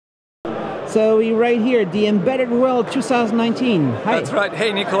So we're right here, the Embedded World 2019. Hi. That's right.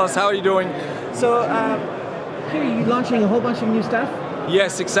 Hey Nicholas, how are you doing? So here you're launching a whole bunch of new stuff?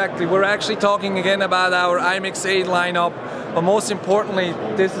 Yes, exactly. We're actually talking again about our i.MX 8 lineup, but most importantly,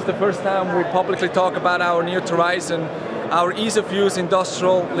 this is the first time we publicly talk about our new Torizon, our ease-of-use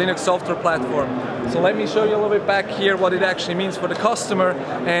industrial Linux software platform. So let me show you a little bit back here what it actually means for the customer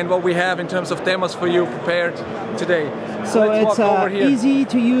and what we have in terms of demos for you prepared today. So it's easy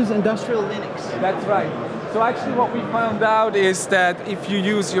to use industrial Linux. That's right. So actually what we found out is that if you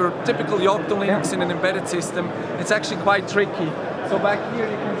use your typical Yocto Linux in an embedded system, it's actually quite tricky. So back here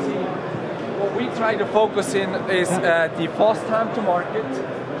you can see what we try to focus in is the fast time to market,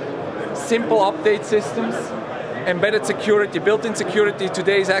 simple update systems, embedded security. Built-in security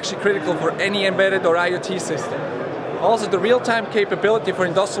today is actually critical for any embedded or IoT system. Also the real-time capability for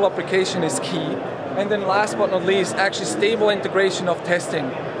industrial application is key. And then last but not least, actually stable integration of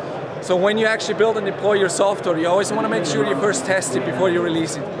testing. So when you actually build and deploy your software, you always want to make sure you first test it before you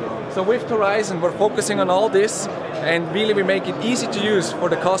release it. So with Torizon, we're focusing on all this, and really we make it easy to use for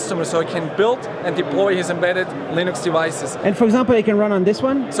the customer so he can build and deploy his embedded Linux devices. And for example, it can run on this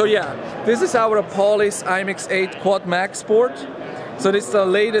one? So yeah, this is our Polis i.MX 8 Quad Max board. So this is the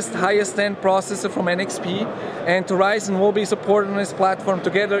latest, highest-end processor from NXP, and Torizon will be supported on this platform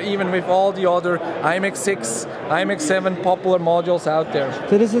together even with all the other i.MX 6, i.MX 7 popular modules out there.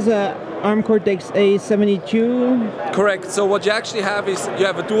 So this is a ARM Cortex A72? Correct. So what you actually have is you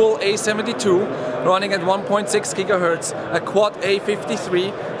have a dual A72 running at 1.6 gigahertz, a quad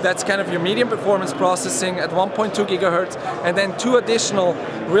A53, that's kind of your medium performance processing at 1.2 gigahertz, and then two additional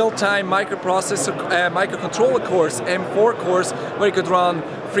real-time microcontroller cores, M4 cores, where you could run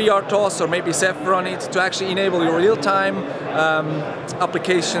FreeRTOS or maybe Zephyr on it to actually enable your real-time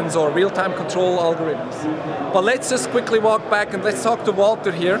applications or real-time control algorithms. But let's just quickly walk back and let's talk to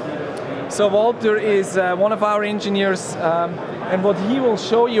Walter here. So Walter is one of our engineers, and what he will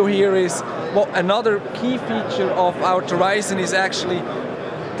show you here is another key feature of our Torizon is actually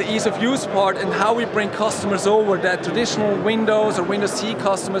the ease of use part and how we bring customers over, that traditional Windows or Windows CE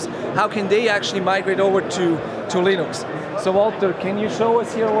customers, how can they actually migrate over to Linux. So Walter, can you show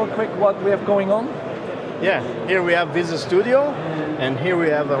us here real quick what we have going on? Yeah, here we have Visual Studio and here we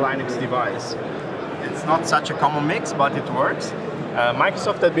have a Linux device. It's not such a common mix, but it works.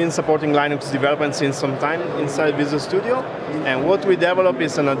 Microsoft has been supporting Linux development since some time inside Visual Studio, and what we develop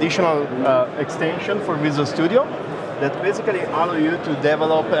is an additional extension for Visual Studio that basically allows you to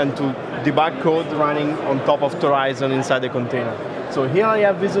develop and to debug code running on top of Torizon inside the container. So here I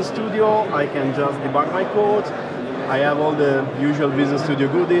have Visual Studio, I can just debug my code. I have all the usual Visual Studio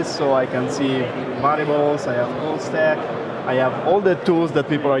goodies, so I can see variables, I have code stack, I have all the tools that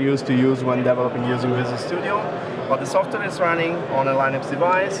people are used to use when developing using Visual Studio. But the software is running on a Linux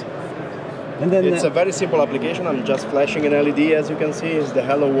device. And then it's a very simple application. I'm just flashing an LED, as you can see. It's the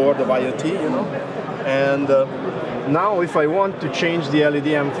hello world of IoT, you know. And now if I want to change the LED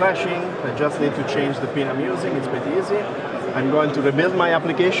I'm flashing, I just need to change the pin I'm using. It's pretty easy. I'm going to rebuild my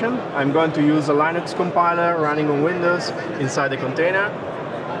application. I'm going to use a Linux compiler running on Windows inside the container.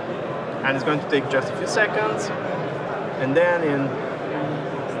 And it's going to take just a few seconds. And then in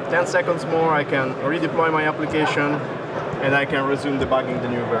 10 seconds more, I can redeploy my application and I can resume debugging the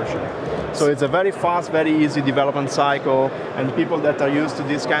new version. So it's a very fast, very easy development cycle, and people that are used to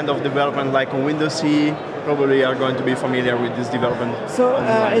this kind of development, like on Windows CE, probably are going to be familiar with this development. So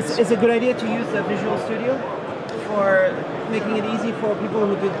it's a good idea to use the Visual Studio for making it easy for people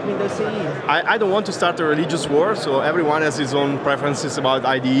who do Windows CE? I don't want to start a religious war, so everyone has his own preferences about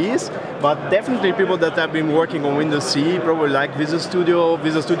IDEs, but definitely people that have been working on Windows CE probably like Visual Studio.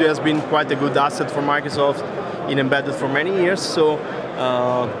 Visual Studio has been quite a good asset for Microsoft in embedded for many years, so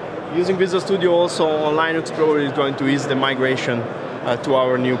using Visual Studio also on Linux probably is going to ease the migration to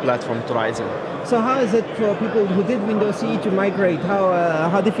our new platform, Torizon. So how is it for people who did Windows CE to migrate?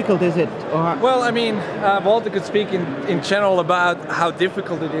 How difficult is it? Well, I mean, Walter could speak in general about how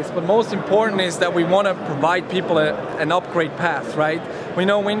difficult it is, but most important is that we want to provide people an upgrade path, right? We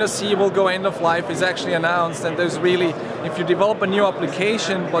know Windows CE will go end of life, is actually announced, and there's really, if you develop a new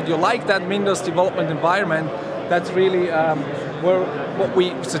application, but you like that Windows development environment, that's really what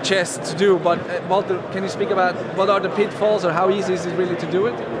we suggest to do. But Walter, can you speak about what are the pitfalls or how easy is it really to do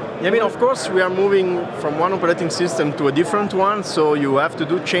it? Yeah, I mean, of course, we are moving from one operating system to a different one, so you have to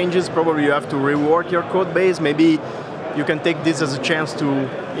do changes. Probably you have to rework your code base. Maybe you can take this as a chance to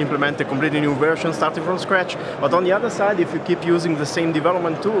implement a completely new version starting from scratch. But on the other side, if you keep using the same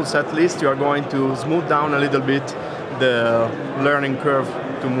development tools, at least you are going to smooth down a little bit the learning curve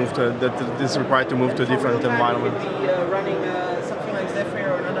to move to, that is required to move to a different environment. Running something like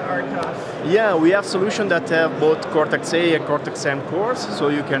Zephyr or another RTOS. Yeah, we have solutions that have both Cortex-A and Cortex-M cores, so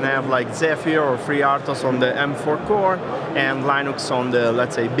you can have like Zephyr or FreeRTOS on the M4 core and Linux on the,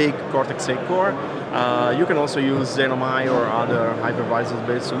 let's say, big Cortex-A core. You can also use Xenomai or other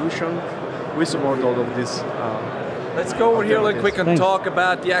hypervisor-based solution. We support all of this. Let's go over here real quick and talk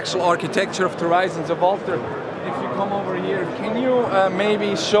about the actual architecture of Torizon. So Walter, if you come over here, can you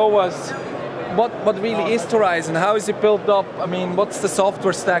maybe show us what really is Torizon? How is it built up? I mean, what's the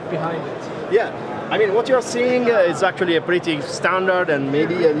software stack behind it? Yeah, I mean, what you're seeing is actually a pretty standard and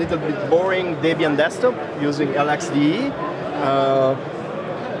maybe a little bit boring Debian desktop using LXDE.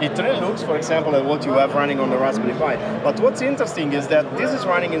 It really looks, for example, at what you have running on the Raspberry Pi. But what's interesting is that this is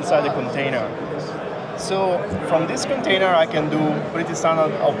running inside a container. So from this container, I can do pretty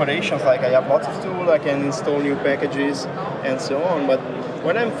standard operations, like I have lots of tools, I can install new packages and so on. But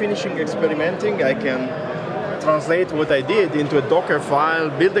when I'm finishing experimenting, I can translate what I did into a Docker file,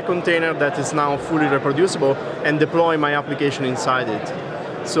 build a container that is now fully reproducible, and deploy my application inside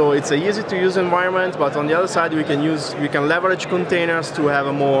it. So it's an easy-to-use environment, but on the other side, we can leverage containers to have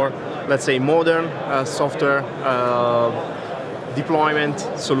a more, let's say, modern software deployment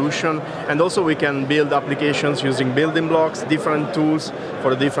solution, and also we can build applications using building blocks, different tools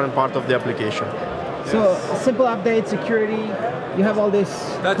for a different part of the application. So simple update, security, you have all this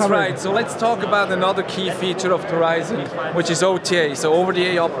That's covered. right. So let's talk about another key feature of Torizon, which is OTA, so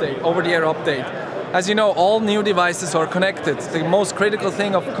over-the-air update. As you know, all new devices are connected. The most critical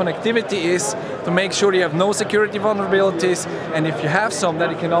thing of connectivity is to make sure you have no security vulnerabilities, and if you have some, that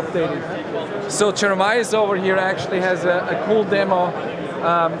you can update it. So Jeremias over here actually has a cool demo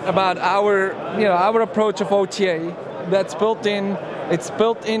about our approach of OTA that's built in. It's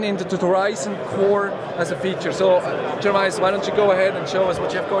built into the Torizon core as a feature. So, Jeremias, why don't you go ahead and show us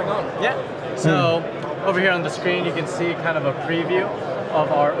what you have going on? Yeah. So, over here on the screen, you can see kind of a preview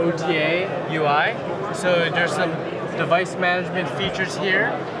of our OTA UI. So, there's some device management features here.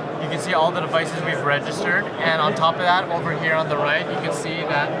 You can see all the devices we've registered. And on top of that, over here on the right, you can see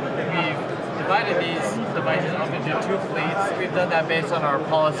that we've divided these devices up into 2 fleets. We've done that based on our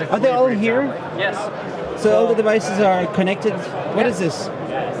policy. Are they all here? Yes. So all the devices are connected. What is this?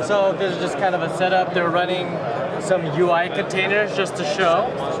 So this is just kind of a setup. They're running some UI containers just to show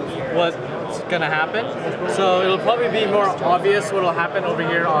what's going to happen. So it'll probably be more obvious what will happen over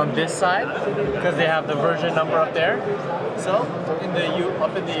here on this side because they have the version number up there. So up in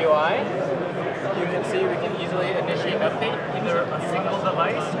the UI, you can see we can easily initiate an update, either a single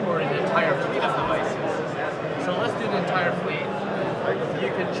device or an entire fleet of devices. So let's do the entire fleet. You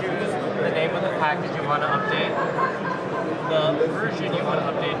can choose the name of the package you want to update, the version you want to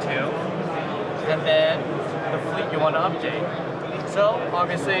update to, and then the fleet you want to update. So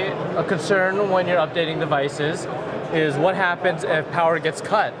obviously a concern when you're updating devices is what happens if power gets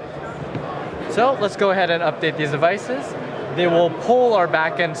cut. So let's go ahead and update these devices. They will pull our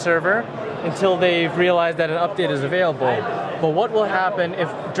backend server until they've realized that an update is available. But what will happen if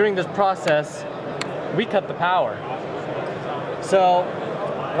during this process we cut the power? So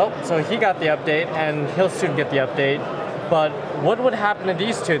he got the update and he'll soon get the update. But what would happen to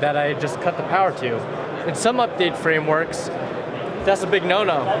these two that I just cut the power to? In some update frameworks, that's a big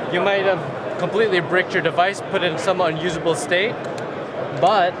no-no. You might have completely bricked your device, put it in some unusable state.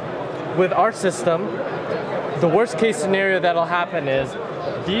 But with our system, the worst case scenario that'll happen is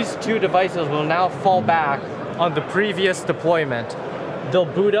these two devices will now fall back on the previous deployment. They'll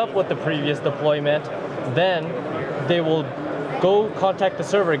boot up with the previous deployment, then they will go contact the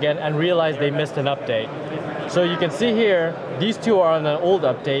server again and realize they missed an update. So you can see here, these two are on an old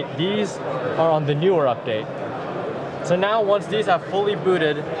update, these are on the newer update. So now once these have fully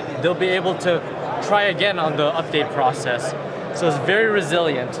booted, they'll be able to try again on the update process. So it's very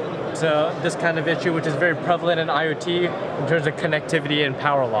resilient to this kind of issue, which is very prevalent in IoT in terms of connectivity and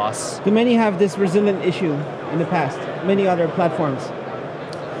power loss. Do many have this resilient issue in the past? Many other platforms?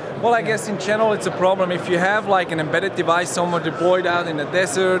 Well, I guess in general it's a problem if you have like an embedded device somewhere deployed out in the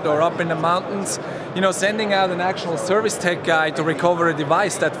desert or up in the mountains. You know, sending out an actual service tech guy to recover a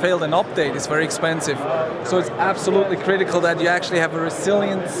device that failed an update is very expensive. So it's absolutely critical that you actually have a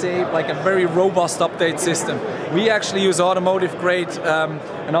resilient, safe, like a very robust update system. We actually use automotive grade,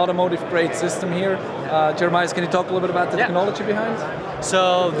 an automotive grade system here. Jeremias, can you talk a little bit about the technology behind?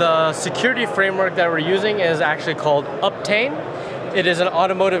 So the security framework that we're using is actually called Uptane. It is an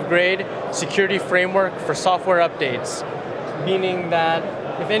automotive grade security framework for software updates, meaning that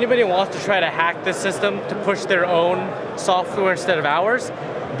if anybody wants to try to hack this system to push their own software instead of ours,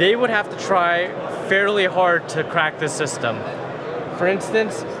 they would have to try fairly hard to crack this system. For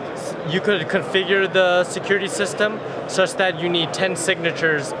instance, you could configure the security system such that you need 10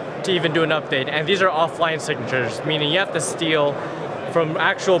 signatures to even do an update. And these are offline signatures, meaning you have to steal from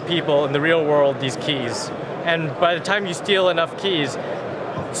actual people in the real world these keys. And by the time you steal enough keys,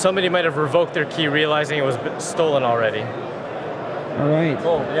 somebody might have revoked their key realizing it was stolen already. All right.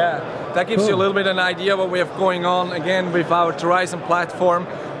 Cool, yeah. That gives you a little bit of an idea of what we have going on, again, with our Torizon platform.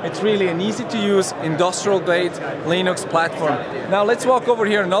 It's really an easy-to-use, industrial-grade Linux platform. Now let's walk over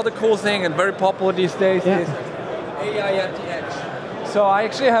here. Another cool thing and very popular these days is AI at the edge. So I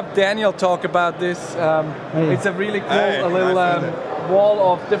actually have Daniel talk about this. It's a really cool little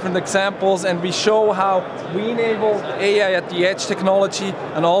wall of different examples, and we show how we enable AI at the edge technology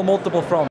on all multiple fronts.